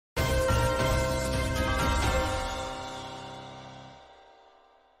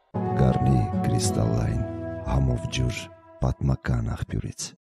կրիստալային համով ջուր պատմական աղբյուրից։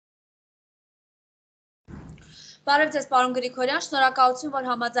 Բարև ձեզ, պարոն Գրիգորյան, շնորհակալություն, որ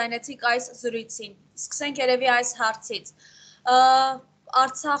համաձայնեցիք այս զրույցին։ Սկսենք երևի այս հարցից։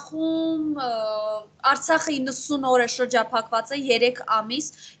 Արցախը 90 օր է շրջափակված է 3 ամիս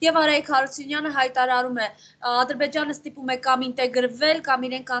եւ Արայիկ Հարությունյանը հայտարարում է Ադրբեջանը ստիպում է կամ ինտեգրվել կամ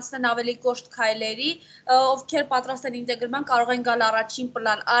իրենք կանցնեն ավելի կոշտ քայլերի, ովքեր պատրաստ են ինտեգրման կարող են գալ առաջին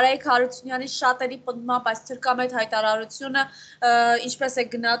պլան։ Արայիկ Հարությունյանի շատերի պնդմամբ այս թրքամետ հայտարարությունը ինչպես է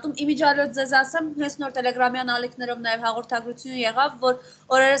գնահատում։ Իմիջիալոց ձեզ ասեմ, հենց նոր տելեգրամյան ալիքներով նաեւ հաղորդագրություն եղավ, որ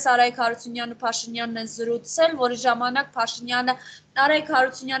օրերս Արայիկ Հարությունյանն ու Փաշինյանն են զրուցել, որի ժամանակ Փաշինյանը Արայիկ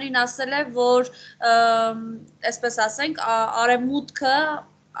Հարությունյանին ասել է, որ այսպես ասենք, արևմուտքը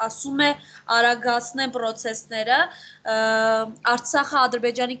ասում է արագացնեն process-ները, Արցախը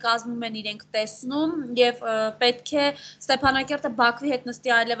Ադրբեջանի կազմում են իրենք տեսնում եւ պետք է Ստեփանակերտը Բաքվի հետ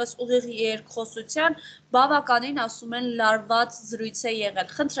նստի այլևս ուղիղ երկխոսության, բավականին ասում են լարված զրույց է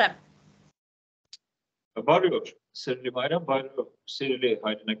եղել։ Խնդրեմ։ Բարի օր, Սերժի Մարիամ, բարի օր, սիրելի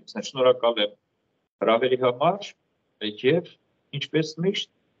հայրենակիցներ, շնորհակալ եմ հրավերի համար եւ ինչպես միշտ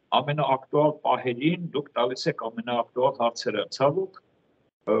ամենաակտուալ պահերին դուք տալիս եք ամենաակտուալ հարցերը։ Ցավոք,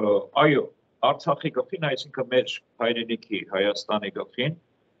 այո, Արցախի գլխին, այսինքն մեր հայրենիքի Հայաստանի գլխին,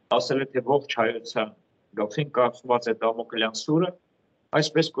 ասել է թե ողջ հայության գլխին կախված է Դամոկլյան սուրը,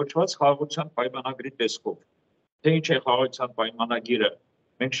 այսպես կոչված խաղաղության պայմանագրի տեսքով։ Թե ինչ է խաղաղության պայմանագիրը,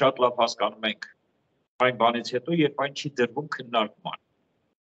 մենք շատ լավ հասկանում ենք այն բանից հետո, երբ այն չի դրվում քննարկման։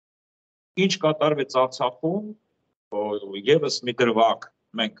 Ինչ կատարվեց Արցախում, եւս մի դրվագ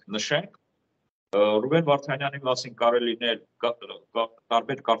մենք նշենք, Ռուբեն Վարդանյանի մասին կարելի լինել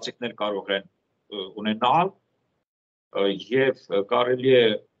տարբեր կարծիքներ կարող են ունենալ եւ կարելի է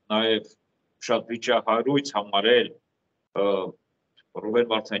նաեւ շատ վիճահարույց համարել Ռուբեն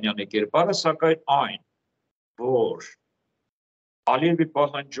Վարդանյանի կերպարը, սակայն այն, որ Ալիևի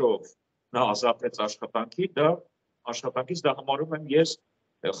պահանջով նա ազատվեց աշխատանքից, դա համարում եմ ես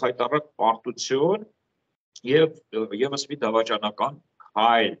խայտառակ պարտություն եւ եւս մի դավաճանական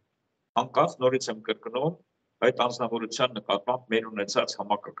հայլ, անկախ նորից եմ կրկնում այդ անձնավորության նկատմամբ մեր ունեցած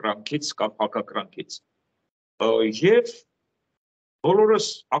համակրանքից կամ հակակրանքից։ Եվ բոլորս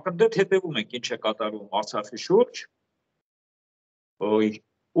ակնթեթ հետևում ենք ինչ է կատարվում Արցախի շուրջ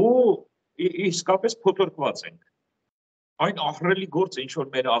ու իսկապես փոթորկված ենք։ Այն ահռելի գործը, ինչ որ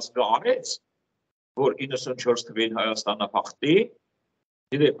մեր ազգը արեց, որ 94 թվականին Հայաստանը հաղթի,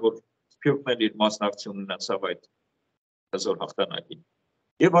 գիտեք, որ Սփյուռքն էլ իր մասնակցությունն ունեցավ այդ հզոր հաղթանակին։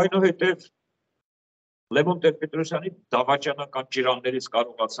 Եվ այնուհետև Լևոն Տեր-Պետրոսյանի դավաճանական ջրաններից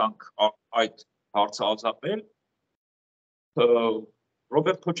կարողացանք այդ հարցը ազատել։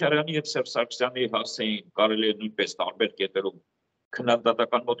 Ռոբերտ Քոչարյանի եւ Սերժ Սարգսյանի հասցեին կարելի է նույնպես տարբեր կետերում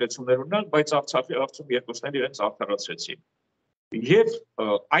քննադատական մոտեցումներ ունենալ, բայց Արցախի հարցում երկուսն էլ իրենց արդարացրեցին։ Եվ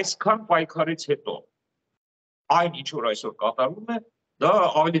այսքան պայքարից հետո այն ինչ որ այսօր կատարվում է, դա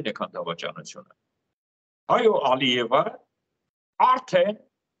ավելին է, քան դավաճանությունը։ Այո, Ալիևը արդեն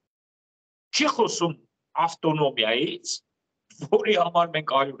չի խոսում ավտոնոմիայից, որի համար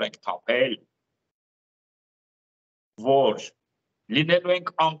մենք արյուն ենք թափել, որ լինելու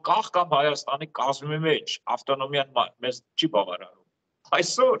ենք անկախ կամ Հայաստանի կազմի մեջ, ավտոնոմիան մեզ չի բավարարում։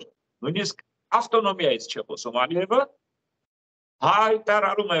 Այսօր նույնիսկ ավտոնոմիայից չի խոսում Ալիևը,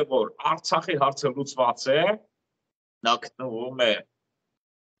 հայտարարում է, որ Արցախի հարցը լուծված է, նա գտնվում է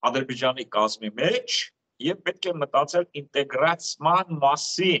Ադրբեջանի կազմի մեջ եւ պետք է մտածել ինտեգրացման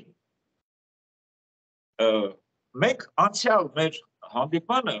մասին։ Մենք անցյալ մեր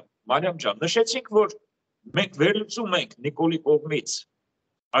հանդիպանը, Մարիամ ջան, նշեցինք, որ մենք վերլուծում ենք Նիկոլի կողմից,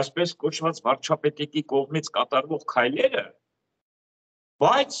 այսպես կոչված վարչապետի կողմից կատարվող քայլերը,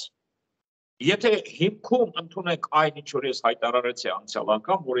 բայց եթե հիմքում ընդունենք այն, ինչ որ ես հայտարարեցի անցյալ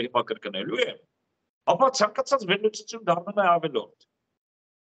անգամ, որը հիմա կրկնելու եմ, ապա ցանկացած վերլուծություն դառնում է ավելորդ։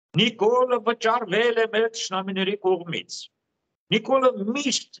 Նիկոլը վճարվել է մեր թշնամիների կողմից։ Նիկոլը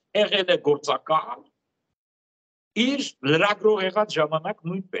միշտ եղել է գործակալ, իր լրագրող եղած ժամանակ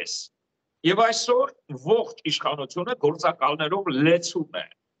նույնպես։ Եվ այսօր ողջ իշխանությունը գործակալներով լեցուն է։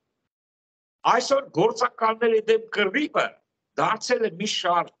 Այսօր գործակալների դեմ կռիվը դարձել է մի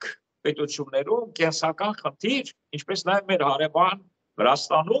շարք պետություններում կենսական խնդիր, ինչպես նաև մեր հարևան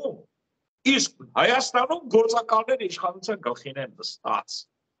Վրաստանում, իսկ Հայաստանում գործակալները իշխանության գլխին են նստած։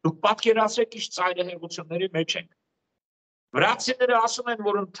 Դուք պատկերացրեք ինչ ծայրահեղությունների մեջ ենք։ Վրացիները ասում են,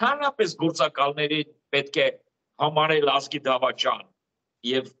 որ ընդհանրապես գործակալների պետք է համարել ազգի դավաճան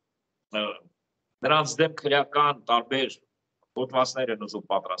եւ նրանց դեմ քրեական տարբեր հոդվածներ են ուզում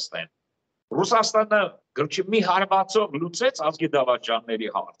պատրաստեն։ Ռուսաստանը գրչի մի հարվածով լուծեց ազգի դավաճանների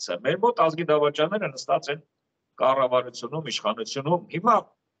հարցը։ Մեր մոտ ազգի դավաճանները նստած են կառավարությունում, իշխանությունում։ Հիմա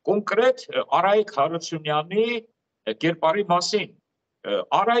կոնկրետ Արայիկ Հարությունյանի կերպարի մասին։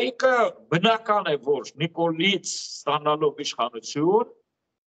 Արայիկը բնական է, որ Նիկոլից ստանալով իշխանություն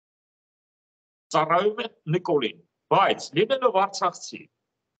ծառայում է Նիկոլին, բայց լինելով արցախցի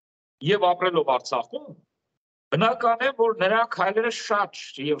եւ ապրելով Արցախում, բնական է, որ նրա քայլերը շատ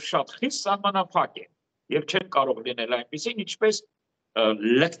եւ շատ խիստ սահմանափակ են եւ չեն կարող լինել այնպեսին, ինչպես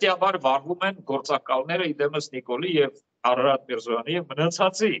լկտիաբար վարվում են գործակալները իդեմս Նիկոլի եւ Արարատ Միրզոյանի եւ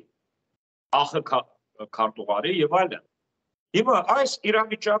մնացածի ԱԽ քարտուղարի եւ այլն։ Հիմա այս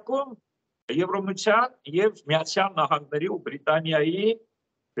իրավիճակում Եվրոմիության եւ Միացյալ Նահանգների ու Բրիտանիայի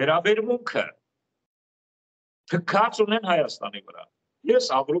վերաբերմունքը թքած ունեն Հայաստանի վրա։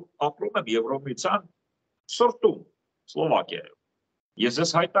 Ես ապրում եմ Եվրոմիության սորտում, Սլովակիայում։ Ես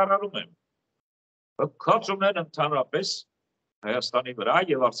ես հայտարարում եմ, թքած ունեն ընդհանրապես Հայաստանի վրա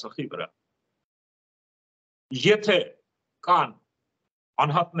եւ Արցախի վրա։ Եթե կան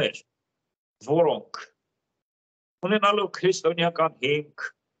անհատներ, որոնք ունենալով քրիստոնեական հիմք,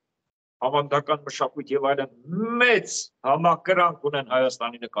 ավանդական մշակույթ եւ այլն մեծ համակրանք ունեն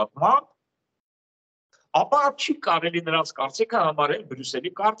Հայաստանի նկատմամբ, ապա չի կարելի նրանց կարծիքը համարել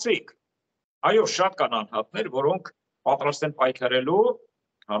Բրյուսելի կարծիք։ Այո, շատ կան անհատներ, որոնք պատրաստ են պայքարելու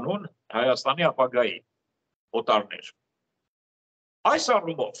հանուն Հայաստանի ապագայի օտարներ։ Այս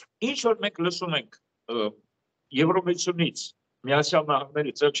առումով, ինչ որ մենք լսում ենք Եվրոմիությունից, Միացյալ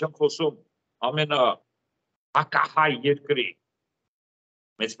Նահանգներից, ել չեմ խոսում ամենահակահայ երկրի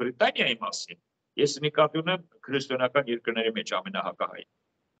Մեծ Բրիտանիայի մասին, ես նկատի ունեմ քրիստոնեական երկրների մեջ ամենահակահայ։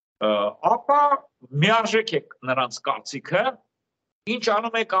 Ապա միարժեք եք նրանց կարծիքը, ինչ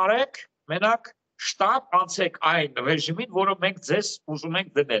անում եք արեք, մենակ շտապ անցեք այն ռեժիմին, որը մենք ձեզ ուզում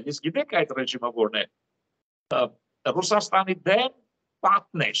ենք դնել։ Իսկ գիտեք այդ ռեժիմը որն է։ Ռուսաստանի դեմ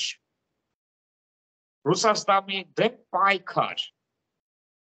պատնեշ, Ռուսաստանի դեմ պայքար։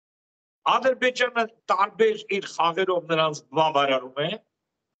 Ադրբեջանը տարբեր իր խաղերով նրանց բավարարում է։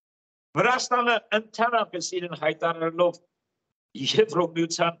 Վրաստանը ընդհանրապես իրեն հայտարարելով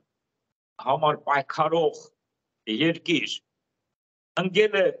Եվրոմիության համար պայքարող երկիր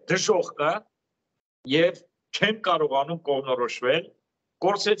ընկել է դժոխքը եւ չեն կարողանում կողմնորոշվել,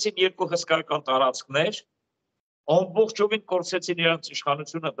 կորցրեցին երկու հսկայական տարածքներ, ամբողջովին կորցրեցին իրենց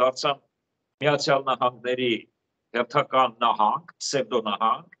իշխանությունը, դարձան Միացյալ Նահանգների հերթական նահանգ,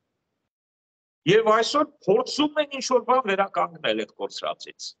 պսևդոնահանգ, եւ այսօր փորձում են ինչ-որ բան վերականգնել այդ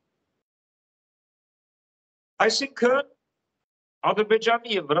կորցրածից։ Այսինքն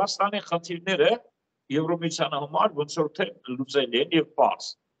Ադրբեջանի եւ Վրաստանի խնդիրները Եվրոմիության համար ոնց որ թե լուծելի են եւ պարզ։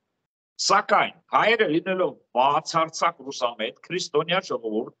 Սակայն հայերը լինելով բացարձակ ռուսամետ, քրիստոնյա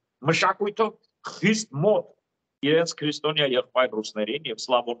ժողովուրդ, մշակույթով խիստ մոտ իրենց քրիստոնյա եղբայր ռուսներին եւ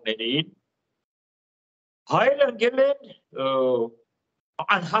սլավոններին, հայերը ընկել են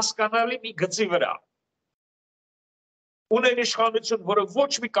անհասկանալի մի գծի վրա։ Ունեն իշխանություն, որը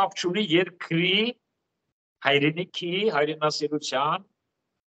ոչ մի կապ չունի երկրի հայրենիքի, հայրենասիրության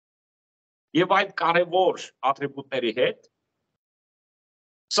եւ այլ կարևոր ատրիբուտների հետ,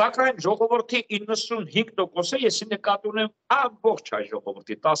 սակայն ժողովրդի 95%-ը ես նկատի ունեմ ամբողջ հայ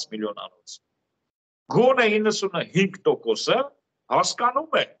ժողովրդի 10 միլիոնանոց։ Գոնե 95%-ը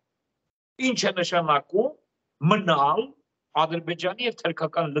հասկանում է ինչ է նշանակում մնալ Ադրբեջանի եւ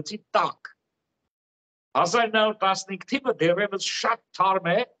թուրքական լծի տակ։ 1915 թիվը դեռևս շատ թարմ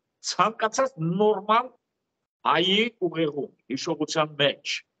է ցանկացած նորմալ հայի ուղեղում, հիշողության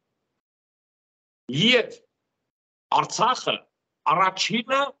մեջ։ Եվ Արցախը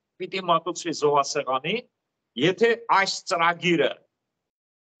առաջինը պիտի մատուցվի զոհասեղանի, եթե այս ծրագիրը,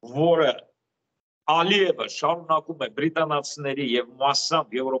 որը Ալիևը շարունակում է բրիտանացիների եւ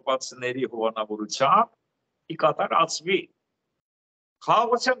մասամբ եվրոպացիների հովանավորությամբ, ի կատարածվի։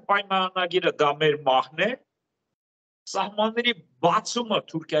 Խաղաղության պայմանագիրը դա մեր մահն է, սահմանների բացումը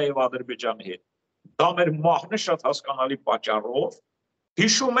Թուրքիայի եւ Ադրբեջանի հետ, դա մեր մահն է շատ հասկանալի պատճառով։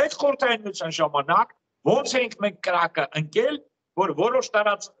 Հիշում եք Խորհրդային Միության ժամանակ ոնց էինք մենք կրակը ընկել, որ որոշ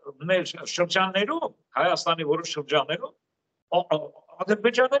տարածքներ շրջաններում, Հայաստանի որոշ շրջաններում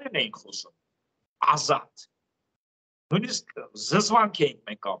ադրբեջաներեն էինք խոսում, ազատ։ Նույնիսկ զզվանք էինք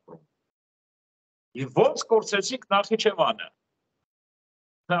մենք ապրում։ Եվ ոնց կորցրեցինք Նախիջևանը։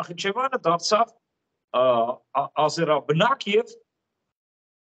 Նախիջևանը դարձավ ազերաբնակ եւ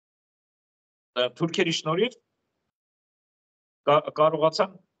թուրքերի շնորհիվ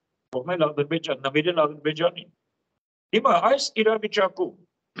կարողացան կողմել Ադրբեջան, նվիրել Ադրբեջանին։ Հիմա այս իրավիճակում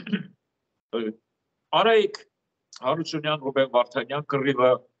Արայիկ Հարությունյան, Ռուբեն Վարդանյան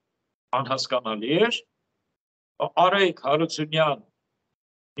կռիվը անհասկանալի էր, Արայիկ Հարությունյան,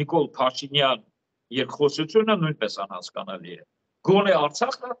 Նիկոլ Փաշինյան երկխոսությունը նույնպես անհասկանալի է։ Գոնե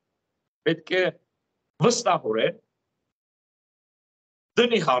Արցախը պետք է վստահորեն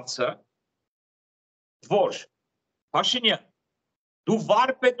դնի հարցը, որ Փաշինյան, դու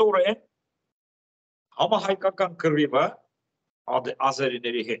վարպետորեն համահայկական կռիվը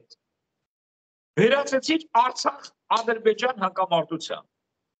ազերիների հետ վերածեցիր Արցախ Ադրբեջան հակամարտության,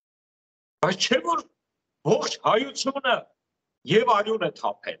 բայց չէ որ ողջ հայությունը եւ արյուն է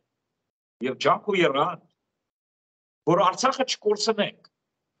թափել եւ ջանք ու եռան, որ Արցախը չկորցնենք,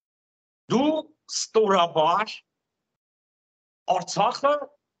 դու ստորաբար Արցախը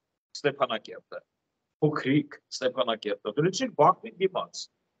Ստեփանակերտը, փոքրիկ Ստեփանակերտը դրեցիր Բաքվին դիմաց,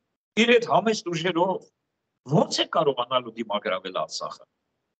 իր այդ համեստ ուժերով ո՞նց է կարողանալու դիմագրավել Արցախը,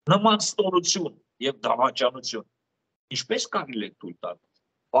 նման ստորություն եւ դավաճանություն, ինչպես կարելի է թույլ տալ,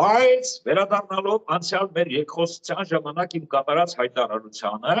 բայց վերադառնալով անցյալ մեր երկխոսության ժամանակ իմ կատարած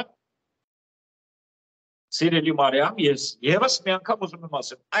հայտարարությանը, Սիրելի Մարիամ, ես եւս մի անգամ ուզում եմ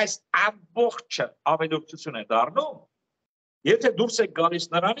ասել, այս ամբողջը ավելորդություն է դառնում, եթե դուրս եք գալիս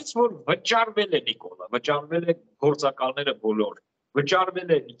նրանից, որ վճարվել է Նիկոլը, վճարվել է գործակալները բոլոր,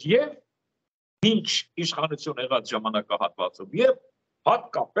 վճարվել են եւ ինչ իշխանություն եղած ժամանակահատվածում եւ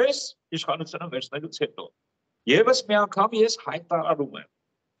հատկապես իշխանությունը վերցնելուց հետո։ Եվս մի անգամ ես հայտարարում եմ,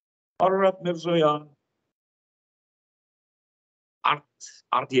 Արարատ Միրզոյան,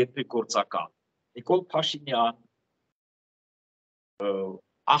 արտիետրի գործակալ, Նիկոլ Փաշինյան,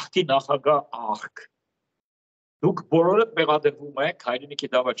 աղթի նախագահ աղք, դուք բոլորը մեղադրվում եք հայրենիքի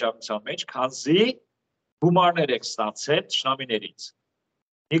դավաճանության մեջ, քանզի գումարներ եք ստացել թշնամիներից։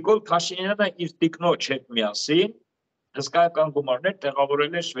 Նիկոլ Փաշինյանը իր տիկնոջ հետ միասին հսկայական գումարներ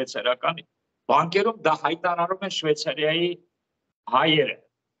տեղավորել է շվեյցարիական բանկերում, դա հայտարարում է Շվեյցարիայի հայերը։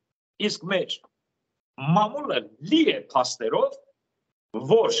 Իսկ մեր մամուլը լի է փաստերով,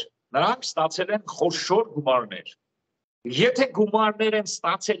 որ նրանք ստացել են խոշոր գումարներ։ Եթե գումարներ են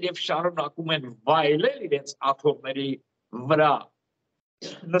ստացել եւ շարունակում են վայելել իրենց աթոռների վրա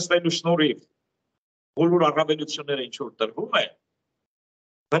նստելու շնորհիվ բոլոր առավելությունները ինչ որ տրվում է,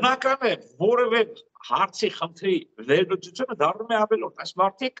 բնական է որևէ հարցի խնդրի վերլուծությունը դառնում է ավելորդ, այս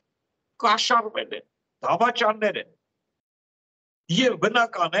մարդիկ կաշառվել են, դավաճաններ են։ Եվ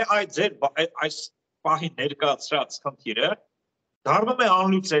բնական է այս պահի ներկայացրած խնդիրը դառնում է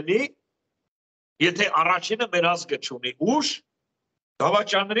անլուծելի, եթե առաջինը մեր ազգը չունի ուժ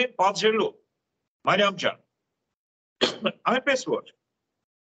դավաճաններին պատժելու։ Մարիամ ջան, այնպես որ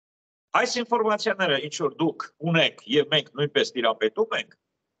այս ինֆորմացիաները ինչ որ դուք ունեք եւ մենք նույնպես տիրապետում ենք,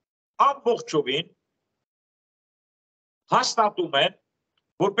 ամբողջովին հաստատում են,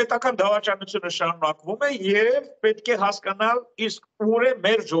 որ պետական դավաճանությունը շարունակվում է եւ պետք է հասկանալ իսկ ուր է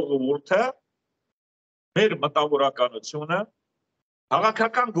մեր ժողովուրդը, մեր մտավորականությունը,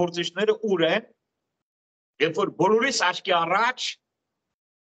 քաղաքական գործիչները ուր են, երբ որ բոլորիս աչքի առաջ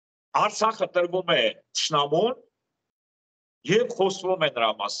Արցախը տրվում է թշնամուն եւ խոսվում է նրա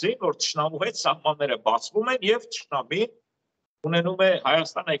մասին, որ թշնամու հետ սահմանները բացվում են եւ թշնամին ունենում է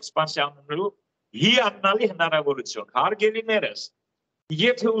Հայաստանը էքսպանսիոնելու հիանալի հնարավորություն։ Հարգելիներս,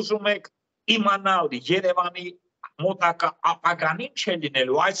 եթե ուզում եք իմանալ Երևանի մոտակա ապագան ինչ է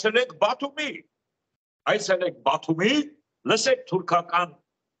լինելու, այցելեք Բաթումի, լսեք թուրքական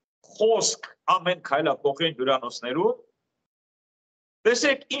խոսք ամեն քայլափոխին հյուրանոցներում,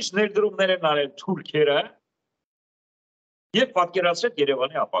 տեսեք ինչ ներդրումներ են արել թուրքերը եւ պատկերացրեք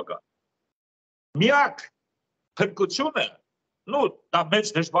Երևանի ապագան։ Միակ փրկությունը, դա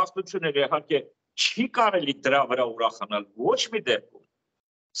մեծ դժբախտություն է, իհարկե չի կարելի դրա վրա ուրախանալ ոչ մի դեպքում,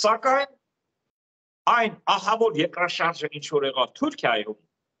 սակայն այն ահավոր երկրաշարժը ինչ որ եղավ Թուրքիայում,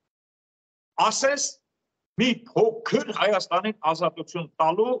 ասես մի փոքր Հայաստանին ազատություն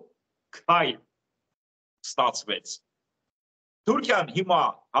տալու քայլ ստացվեց։ Թուրքիան հիմա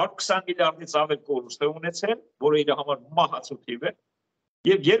 120 միլիարդից ավել կորուստ է ունեցել, որը իր համար մահացու թիվ է,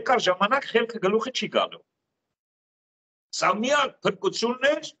 եւ երկար ժամանակ խելքը գլուխը չի գալու։ Սա միակ փրկությունն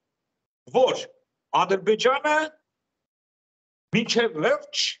էր, որ Ադրբեջանը մինչև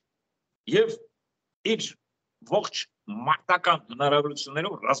վերջ եւ իր ողջ մարտական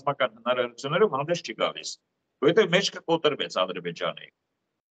հնարավորություններով, ռազմական հնարավորություններով հանդես չի գալիս, որովհետեւ մեջքը կոտրվեց Ադրբեջանի։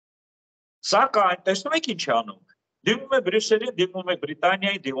 Սակայն տեսնում եք ինչ անում։ Դիմում է Բրյուսելին, դիմում է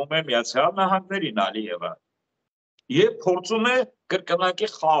Բրիտանիայի, դիմում է Միացյալ Նահանգներին Ալիևը եւ փորձում է կրկնակի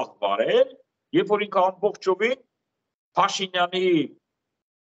խաղ վարել, երբ որ ինքը ամբողջովին Փաշինյանի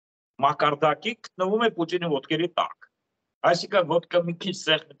մակարդակի գտնվում է Պուտինի ոտքերի տակ։ Այսինքն ոտքը մի քիչ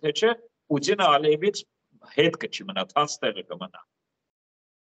սեղմ թե չէ, Պուտինը Ալիևից հետ կչի մնա, ցած տեղը կմնա։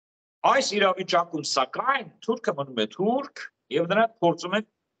 Այս իրավիճակում սակայն թուրքը մնում է թուրք եւ նրանք փորձում են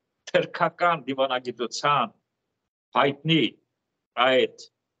թրքական դիվանագիտության հայտնի այդ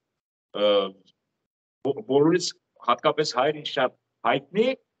բոլորից հատկապես հայերին շատ հայտնի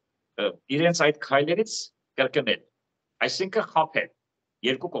իրենց այդ քայլերից կրկնել, այսինքն խաբել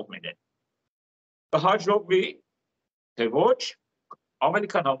երկու կողմերին։ Կհաջողվի, թե ոչ,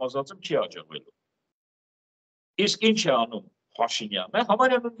 ավելի քան համոզված եմ չի հաջողվելու։ Իսկ ինչ է անում Փաշինյանը,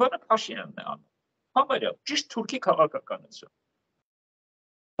 համարյա նույն բանը Փաշինյանն է անում։ Համարյա ճիշտ թուրքի քաղաքականություն։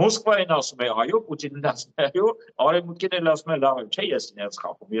 Մոսկվային ասում է այո, Պուտինին ասում է այո, արևմուտքին էլ ասում է լավ է, չէ, ես ինձ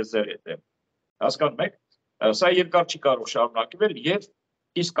խաղում, ես ձեր հետ եմ։ Հասկանում եք, սա երկար չի կարող շարունակվել եւ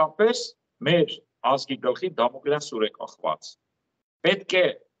իսկապես մեր ազգի գլխի դամոկլյան սուր է կախված։ Պետք է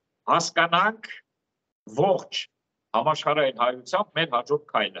հասկանանք ողջ համաշխարհային հայությամբ մեր հաջորդ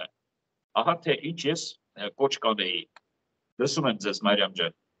քայլը։ Ահա թե ինչ ես կոչ կանեի։ Լսում եմ ձեզ, Մարիամ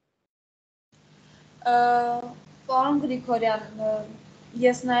ջան։ Պարոն Գրիգորյան,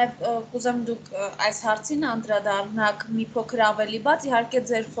 ես նաև կուզեմ դուք այս հարցին անդրադառնաք մի փոքր ավելի բաց, իհարկե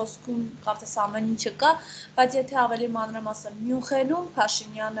ձեր խոսքում կարծես ամեն ինչը կա, բայց եթե ավելի մանրամասն Մյունխենում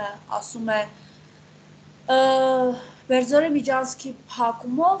Փաշինյանը ասում է Բերձորի միջանցքի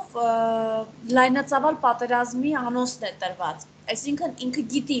փակումով լայնածավալ պատերազմի անոնսն է տրված։ Այսինքն ինքը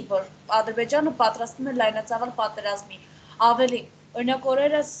գիտի, որ Ադրբեջանը պատրաստվում է լայնածավալ պատերազմի։ Ավելի, օրինակ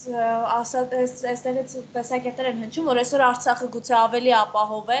օրերս այստեղից տեսակետներ են հնչում, որ այսօր Արցախը գուցե ավելի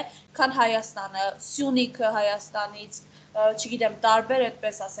ապահով է, քան Հայաստանը, Սյունիքը Հայաստանից, չգիտեմ, տարբեր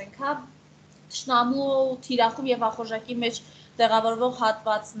այդպես ասենք, հա, Շնամու, Թիրախում եւ Ախորժակի մեջ տեղավորվող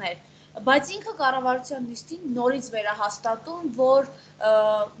հատվածներ։ Բայց ինքը կառավարության նիստին նորից վերահաստատում, որ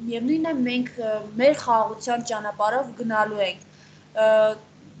միևնույն է մենք մեր խաղաղության ճանապարհով գնալու ենք։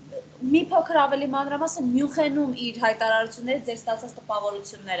 Մի փոքր ավելի մանրամասն Մյունխենում իր հայտարարությունները ձեր ստացած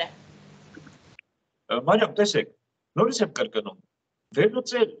տպավորությունները։ Մարիամ, տեսեք, նորից եմ կրկնում,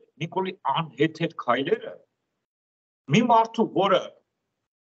 վերլուծել Նիկոլի անհեթեթ քայլերը մի մարդու, որը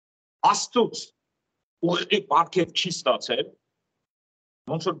աստուց ուղղի պարգև չի ստացել,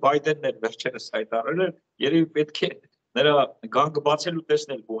 ոնց որ Բայդենն էր վերջերս հայտարարել, երևի պետք է նրա գանգը բացելու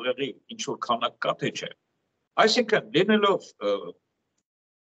տեսնել ուղեղի ինչ որ քանակ կա թե չէ։ Այսինքն լինելով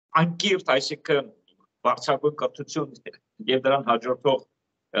անկիրթ, այսինքն բարձրագույն կրթություն եւ դրան հաջորդող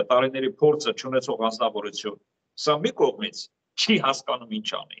տարիների փորձը չունեցող անձնավորություն, սա մի կողմից չի հասկանում ինչ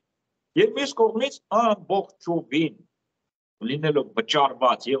անի։ Եվ մյուս կողմից ամբողջովին լինելով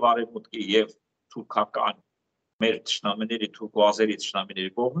վճարված եւ արևմուտքի եւ թուրքական մեր թշնամիների, թուրքոազերի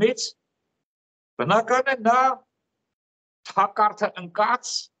թշնամիների կողմից, բնական է նա թակարդը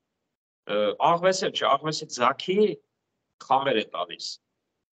ընկած աղվեսել չէ, աղվեսի ձագի խամեր է տալիս։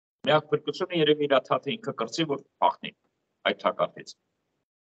 Միակ փրկությունը երևի իր թաթը ինքը կրծի, որ փախնի այդ թակարդից։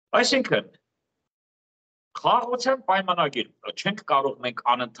 Այսինքն, խաղաղության պայմանագիր չենք կարող մենք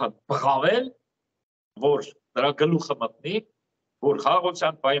անընդհատ բղավել, որ դրա գլուխը մտնի, որ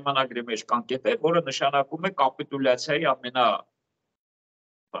խաղաղության պայմանագրի մեջ կան կետեր, որը նշանակում է կապիտուլյացիայի ամենավերջի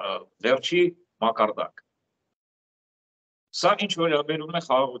մակարդակ։ Սա ինչ վերաբերում է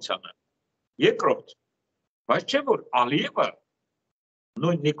խաղաղությանը։ Երկրորդ, բայց չէ որ Ալիևը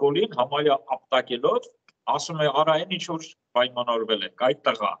նույն Նիկոլին համարյա ապտակելով ասում է արա այն ինչ որ պայմանավորվել ենք այդ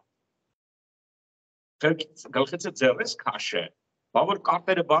տղա։ Գլխից ձեռես քաշը, բա որ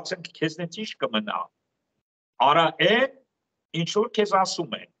կարտերը բացենք քեզնից ինչ կմնա։ Արա այն ինչ որ քեզ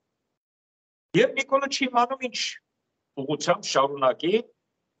ասում են։ Եվ Նիկոլը չի իմանում ինչ ուղղությամբ շարունակի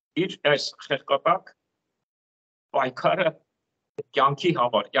իր այս խեղկատակ պայքարը կյանքի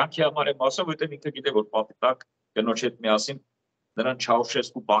համար եմ ասում, որտեղ ինքը գիտե որ պատիտակ կնոջ հետ միասին նրան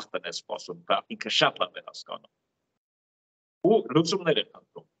Չաուշեսկու բախտն է սպասում, դա ինքը շատ լավ է հասկանում։ Ու լուծումներ են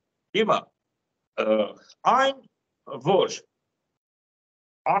ընտրում։ Հիմա այն որ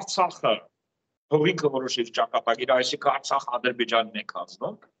Արցախը Հողինքը որոշիչ ճակատագիր, այսինքն Արցախ Ադրբեջանն ենք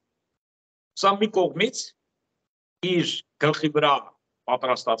հանձնում, սա մի կողմից իր գլխի վրա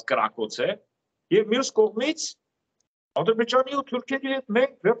պատրաստած կրակոց է, եւ մյուս կողմից Ադրբեջանի ու Թուրքիայի հետ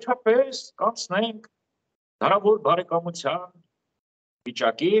մենք վերջապես կանցնենք հնարավոր բարեկամության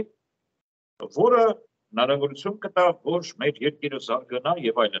վիճակի, որը հնարավորություն կտա, որ մեր երկիրը զարգանա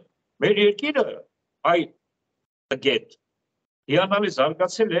եւ այլն։ Մեր երկիրը այդ տգետ հիանալի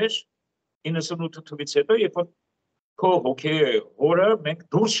զարգացել էր 98 թվականից հետո, երբ որ քո հոգի հորը մենք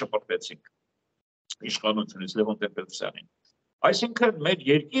դուրս շպրտեցինք իշխանությունից Լևոն Տեր-Պետրոսյանին։ Այսինքն մեր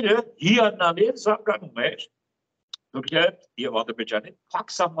երկիրը հիանալի զարգանում էր Թուրքիայի եւ Ադրբեջանի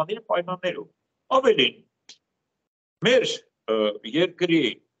փակ սահմանների պայմաններով։ Ավելին, մեր երկրի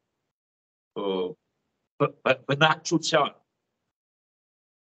բնակչության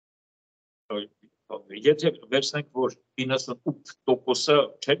եթե վերցնենք, որ 98%-ը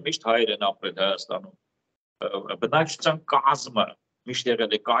չէ միշտ հայեր են ապրել Հայաստանում, բնակչության կազմը միշտ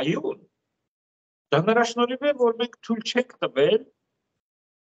եղել է կայուն, դա նրա շնորհիվ է, որ մենք թույլ չենք տվել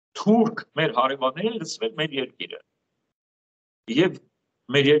թուրք մեր հարևաններին լցվել մեր երկիրը եւ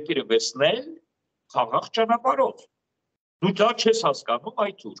մեր երկիրը վերցնել խաղաղ ճանապարհով։ Դու դա չես հասկանում,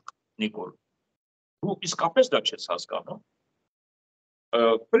 այ թուրք, Նիկոլ։ Դու իսկապես դա չես հասկանում։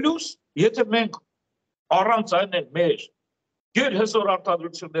 Պլյուս, եթե մենք առանց այն էլ մեր գերհզոր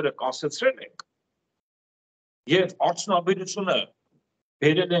արտադրությունները կասեցրել ենք եւ արդյունաբերությունը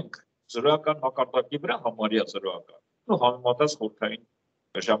բերել ենք զրոյական մակարդակի վրա համարյա զրոյական, ու համեմատած խորհրդային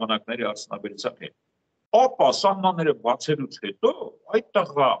ժամանակների արդյունաբերության հետ, ապա սահմանները բացելուց հետո այդ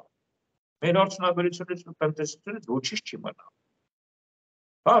տղա մեր արդյունաբերությունից ու տնտեսությունից ոչինչ չի մնա։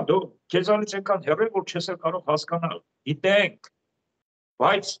 Հա, դու քեզանից այնքան հեռու որ չես կարող հասկանալ, գիտենք,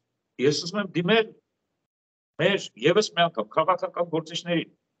 բայց ես ուզում եմ դիմել մեր եւս մի անգամ քաղաքական գործիչներին։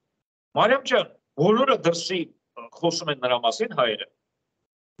 Մարիամ ջան, բոլորը դրսի խոսում են նրա մասին հայերը,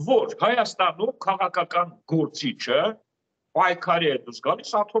 որ Հայաստանում քաղաքական գործիչը պայքարի է դուրս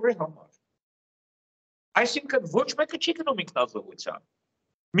գալիս աթոռի համար։ Այսինքն ոչ մեկը չի գնում ինքնազոհության։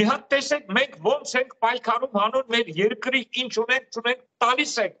 Մի հատ տեսեք, մենք ոնց ենք պայքարում հանուն մեր երկրի ինչ ունենք, չունենք,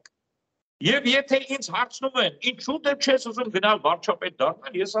 տալիս ենք։ Եվ եթե ինձ հարցնում են, ինչու դե չես ուզում գնալ վարչապետ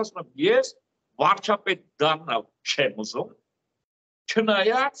դառնալ, ես ասում եմ, ես վարչապետ դառնալ չեմ ուզում,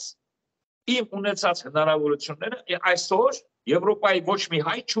 չնայած իմ ունեցած հնարավորությունները այսօր Եվրոպայի ոչ մի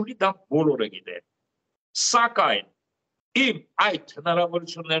հայ չունի, դա բոլորը գիտեն։ Սակայն իմ այդ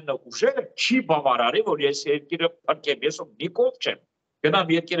հնարավորություններն ու ուժերը չի բավարարի, որ ես երկիրը փրկեմ, ես Նիկոլ չեմ,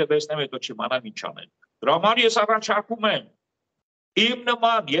 գնամ երկիրը վերցնեմ, հետո չիմանամ ինչ անել։ Դրա համար ես առաջարկում եմ իմ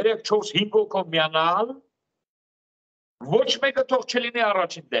նման 3-4-5 հոգով միանալ, ոչ մեկը թող չլինի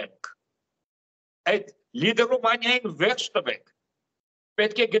առաջին դեմք։ Այդ լիդերոմանիային վերջ տվեք։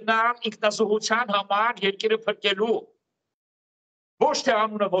 Պետք է գնալ ինքնազոհության համար երկիրը փրկելու։ Ոչ թե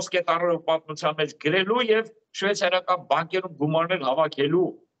անունը ոսկետառով պատմության մեջ գրելու եւ շվեյցարիական բանկերում գումարներ հավաքելու։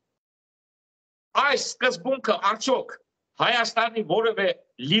 Այս սկզբունքը արդյոք Հայաստանի որևէ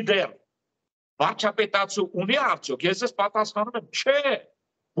լիդեր վարչապետացու ունի արդյոք, ես ես պատասխանում եմ, չէ,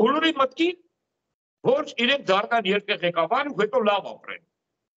 բոլորի մտքին, որ իրենք դառնան երկրի ղեկավար ու հետո լավ ապրեն։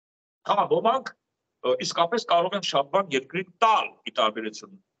 Հա, ոմանք իսկապես կարող են շատ բան երկրին տալ ի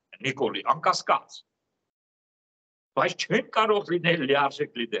տարբերություն Նիկոլի, անկասկած։ Բայց չեն կարող լինել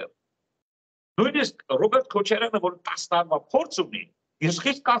լիարժեք լիդեր։ Նույնիսկ Ռոբերտ Քոչարյանը, որ 10 տարվա փորձ ունի, ես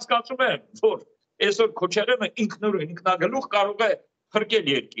խիստ կասկածում եմ, որ այսօր Քոչարյանը ինքնագլուխ կարող է փրկել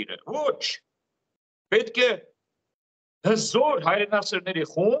երկիրը։ Ոչ։ Պետք է հզոր հայրենասերների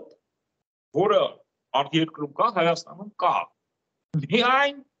խումբ, որը արտերկրում կա, Հայաստանում կա։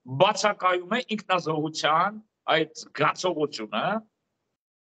 Միայն բացակայում է ինքնազոհության այդ զգացողությունը,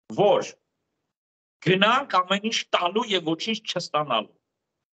 որ գնանք ամեն ինչ տալու եւ ոչինչ չստանալու։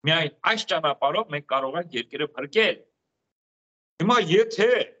 Միայն այս ճանապարհով մենք կարող ենք երկիրը փրկել։ Հիմա եթե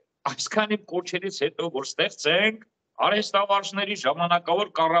այսքանի կոչերից հետո որ ստեղծենք արհեստավարժների ժամանակավոր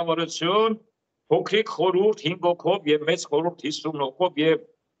կառավարություն, փոքրիկ խորհուրդ 5 հոգով եւ մեծ խորհուրդ 50 հոգով եւ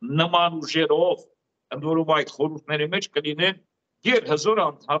նման ուժերով, ընդ որում այդ խորհուրդների մեջ կլինեն գերհզոր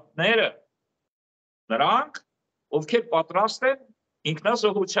անդամները, նրանք, ովքեր պատրաստ են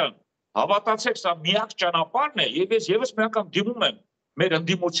ինքնազոհության։ Հավատացեք, սա միակ ճանապարհն է եւ ես եւս մի անգամ դիմում եմ մեր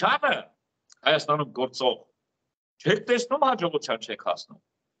ընդդիմությանը Հայաստանում գործող։ Չեք տեսնում հաջողության չեք հասնում։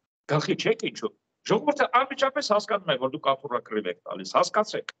 Գլխի չեք ինչու։ Ժողովուրդը անմիջապես հասկանում է, որ դուք աթոռակրիվ եք տալիս,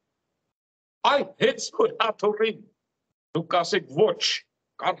 հասկացեք։ Այ հենց որ աթոռին դուք ասեք ոչ,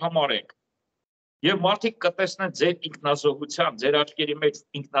 կանհամարեք։ Եվ մարդիկ կտեսնեն ձեր ինքնազոհության, ձեր աչքերի մեջ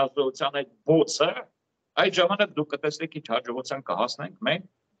ինքնազոհության այդ բոցը, այդ ժամանակ դուք կտեսնեք ինչ հաջողության կհասնենք մենք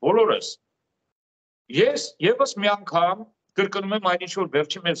բոլորս։ Ես եւս մի անգամ կրկնում եմ այն ինչ որ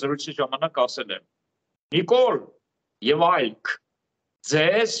վերջին մեր զրույցի ժամանակ ասել եմ։ Նիկոլ եւ այլք,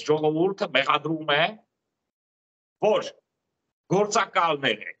 ձեզ ժողովուրդը մեղադրում է, որ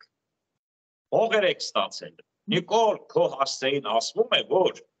գործակալներ եք, հողեր եք ստացել։ Նիկոլ, քո հասցեին ասվում է,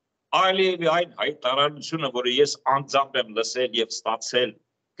 որ այլևի այն հայտարարությունը, որը ես անձամբ եմ լսել եւ ստացել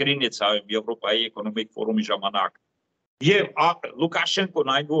Գրինիցայում Եվրոպայի էկոնոմիկ ֆորումի ժամանակ, եւ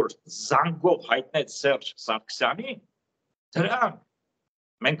Լուկաշենկոն այն որ զանգով հայտնեց Սերժ Սարգսյանին, դրան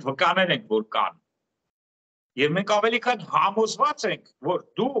մենք վկաներ ենք, որ կան։ Եվ մենք ավելի քան համոզված ենք, որ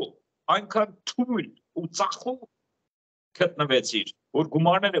դու այնքան թույլ ու ծախու գտնվեցիր, որ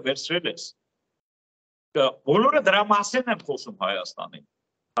գումարները վերցրել ես։ Բոլորը դրա մասին են խոսում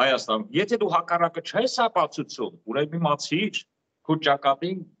Հայաստանում, եթե դու հակառակը չես ապացուցում, ուրեմն իմացիր, քո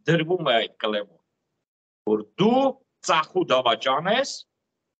ճակատին դրվում է այդ կլեմոն, որ դու ծախու դավաճան ես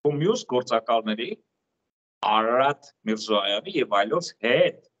քո մյուս գործակալների Արարատ Միրզոյանի եւ այլոց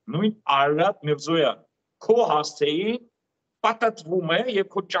հետ, նույն Արարատ Միրզոյան քո հասցեին պատտվում է եւ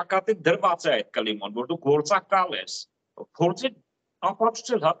քո ճակատին դրված է այդ կլիմոն, որ դու գործակալ ես, փորձի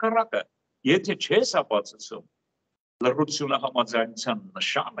ապացուցել հակառակը, եթե չես ապացուցում, լրությունը համաձայնության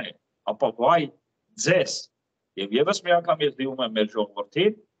նշան է, ապա վայ ձեզ եւ եւս մի անգամ ես դիմում եմ մեր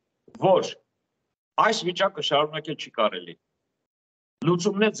ժողովրդին, որ այս վիճակը շարունակել չի կարելի։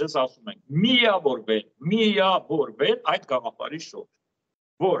 Լուծումներ ձեզ ասում ենք, միավորվել այդ գաղափարի շուրջ,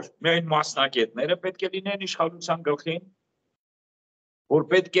 որ միայն մասնագետները պետք է լինեն իշխանության գլխին, որ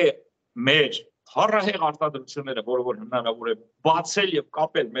պետք է մեր փառահեղ արտադրությունները, որը որ հնարավոր է բացել եւ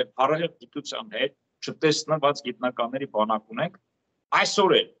կապել մեր փառահեղ գիտության հետ, չտեսնված գիտնականների բանակ ունենք,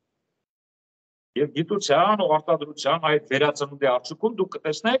 այսօր էլ եւ գիտության ու արտադրության այդ վերածննդի արդյունքում դուք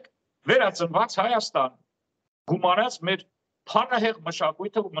կտեսնեք վերածնված Հայաստան, գումարած մեր փառահեղ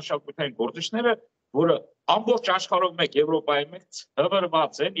մշակույթը ու մշակութային գործիչները, որը ամբողջ աշխարհով մեկ Եվրոպայի մեջ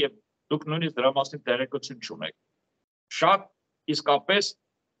ծրված են եւ դուք նույնիսկ դրա մասին տեղեկություն չունեք։ Շատ իսկապես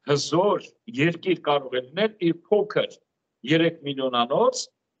հզոր երկիր կարող է լինել իր փոքր 3 միլիոնանոց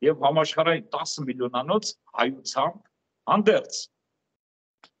եւ համաշխարհային 10 միլիոնանոց հայությամբ հանդերձ։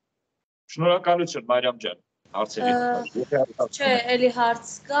 Շնորհակալություն Մարիամ ջան, հարցերի։ Չէ, էլի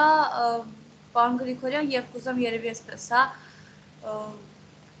հարց կա, պարոն Գրիգորյան, եւ կուզեմ երևի այսպես, հա,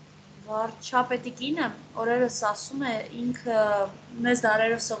 վարչապետի կինը օրերս ասում է, ինքը մեզ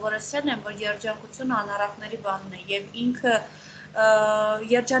դարերով սովորեցրել են, որ երջանկությունը անառակների բանն է եւ ինքը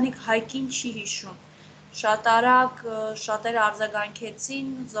երջանիկ հայկին չի հիշում։ Շատ արագ շատերը արձագանքեցին,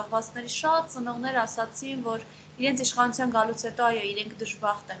 զոհվածների շատ ծնողներ ասացին, որ իրենց իշխանության գալուց հետո այո, իրենք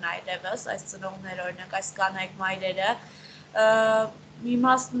դժբախտ են այլևս, այս ծնողները, օրինակ այս կանայք մայրերը,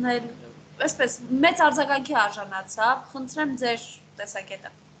 իմաստն էլ այսպես մեծ արձագանքի արժանացավ, խնդրեմ ձեր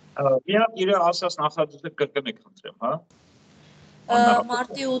տեսակետը։ Միան իր ասած նախադասը կրկնեք խնդրեմ, հա։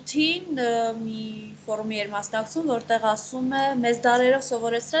 Մարտի 8-ին մի ֆորումի էր մասնակցում, որտեղ ասում է, մեզ դարերով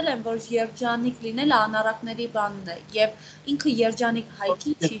սովորեցրել են, որ երջանիկ լինելը անառակների բանն է, եւ ինքը երջանիկ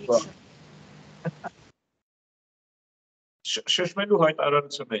հայկի չի հիշում։ Շշմելու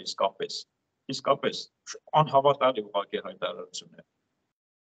հայտարարություն է իսկապես անհավատալի ուղղակի հայտարարություն է։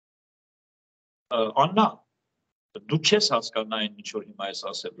 Աննա, դու չես հասկանա այն ինչ որ հիմա ես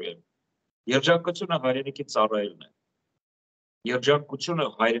ասելու եմ։ Երջանկությունը հայրենիքի ծառայելն է։ Երջանկությունը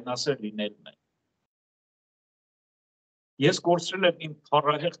հայրենասեր լինելն է։ Ես կորցրել եմ իմ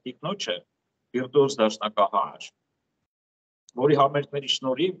փառահեղ տիկնոջը, վիրտուոզ դաշնակահար, որի համերգների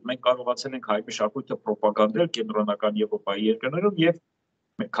շնորհիվ մենք կարողացել ենք հայ մշակույթը պրոպագանդել կենտրոնական Եվրոպայի երկրներում եւ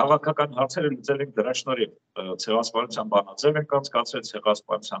քաղաքական հարցերը լուծել ենք դրա շնորհիվ, ցեղասպանության բանաձև ենք անցկացրել,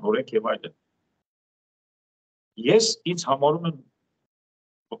 ցեղասպանության օրենք եւ այլն։ Ես ինձ համարում եմ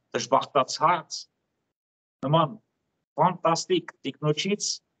դժբախտացած նման ֆանտաստիկ տիկնոջից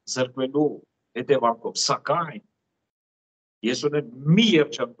զրկվելու հետևանքով, սակայն ես ունեմ մի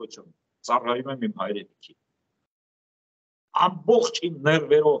երջանկություն, ծառայում եմ իմ հայրենիքին։ Ամբողջ իմ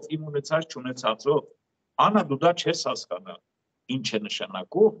ներվերով, իմ ունեցած չունեցածով, Աննա դու դա չես հասկանա, ինչ է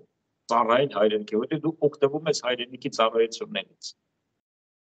նշանակում ծառայել հայրենիքի, որտեղ դու օգտվում ես հայրենիքի ծառայություններից։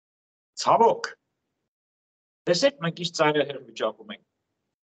 Ցավոք, տեսեք մենք ինչ ծայրահեղ վիճակում ենք։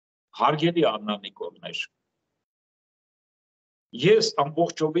 Հարգելի Աննա Նիկոլներ, ես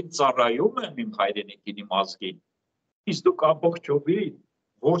ամբողջովին ծառայում եմ իմ հայրենիքին, իմ ազգին, իսկ դուք ամբողջովին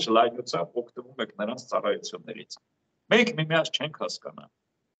ոչ լայնությամբ օգտվում եք նրանց ծառայություններից։ Մենք միմյանց չենք հասկանա։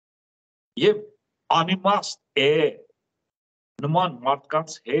 Եվ անիմաստ է նման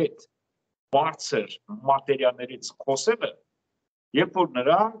մարդկանց հետ բարձր մատերիաներից խոսելը, երբ որ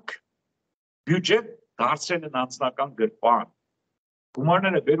նրանք բյուջետ դարձրել են անձնական գրպան,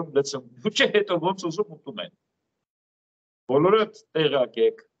 գումարները բերում լցում, բյուջե հետո ոնց ուզում ուտում են։ Բոլորդ տեղյակ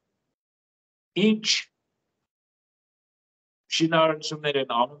եք, ինչ շինարարություններ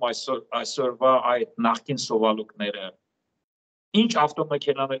են անում այսօրվա այդ նախկին սովալուկները, ինչ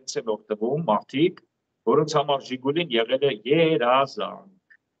ավտոմեքենաներից են օգտվում մարդիկ, որոնց համար Ժիգուլին եղել է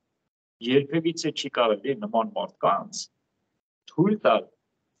երազանք։ Երբևիցե չի կարելի նման մարդկանց թույլ տալ,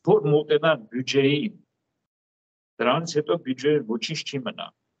 որ մոտենան բյուջեին, դրանից հետո բյուջեին ոչինչ չի մնա։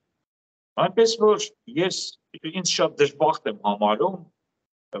 Այնպես որ ես ինձ շատ դժբախտ եմ համարում,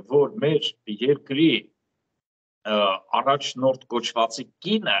 որ մեր երկրի առաջնորդ կոչվածի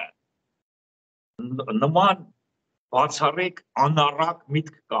կինը նման բացառիկ անառակ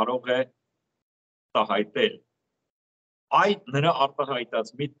միտք կարող է արտահայտել։ Այդ նրա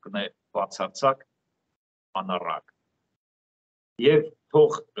արտահայտած միտքն է բացարձակ անառակ։ Եվ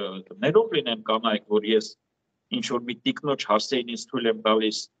թող ներող լինեմ կանայք, որ ես ինչ-որ մի տիկնոջ հասցեին ինձ թույլ եմ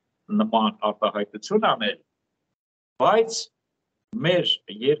տալիս նման արտահայտություն անել, բայց մեր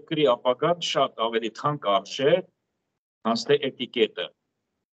երկրի ապագան շատ ավելի թանկ արժե, քան թե էտիկետը։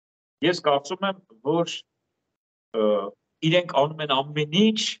 Ես կարծում եմ, որ իրենք անում են ամեն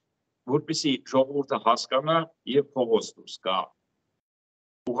ինչ, որպեսզի ժողովուրդը հասկանա եւ փողոց դուրս գա։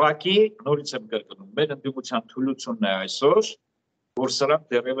 Ուղղակի նորից եմ կրկնում, մեր ընդդիմության թուլությունն է այսօր, որ սրանք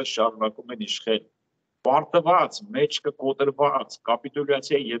դեռևս շարունակում են իշխել։ Պարտված, մեջքը կոտրված,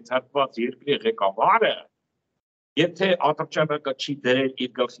 կապիտուլյացիայի ենթարկված երկրի ղեկավարը, եթե ատրճանակը չի դրել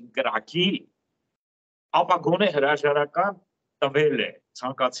իր գլխին կրակի, ապա գոնե հրաժարական տվել է,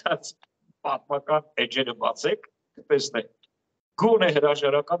 ցանկացած պատմական էջերը բացեք, տեսնեք, գոնե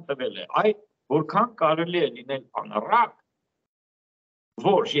հրաժարական տվել է, այ որքան կարելի է լինել անառակ,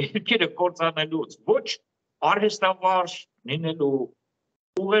 որ երկիրը կործանելուց, ոչ արհեստավարժ լինելու,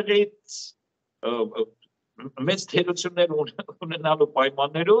 ուղեղից մեծ թերություններ ունենալու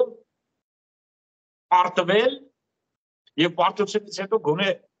պայմաններում պարտվել եւ պարտությունից հետո գոնե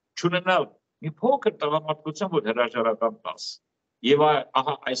չունենալ մի փոքր տղամարդկություն, որ հրաժարական տաս։ Եվ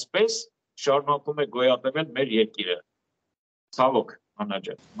ահա այսպես շարունակում է գոյատևել մեր երկիրը։ Ցավոք, Աննա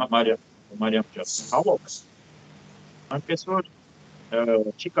ջան, Մարիամ ջան, ցավոք։ Այնպես որ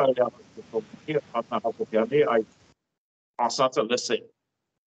չի կարելի ապստամբի Հակոբյանի այդ ասածը լսել։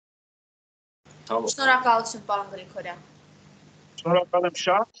 Ցավոք։ Շնորհակալություն, պարոն Գրիգորյան։ Շնորհակալ եմ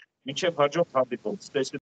շատ, մինչև հաջորդ հանդիպում։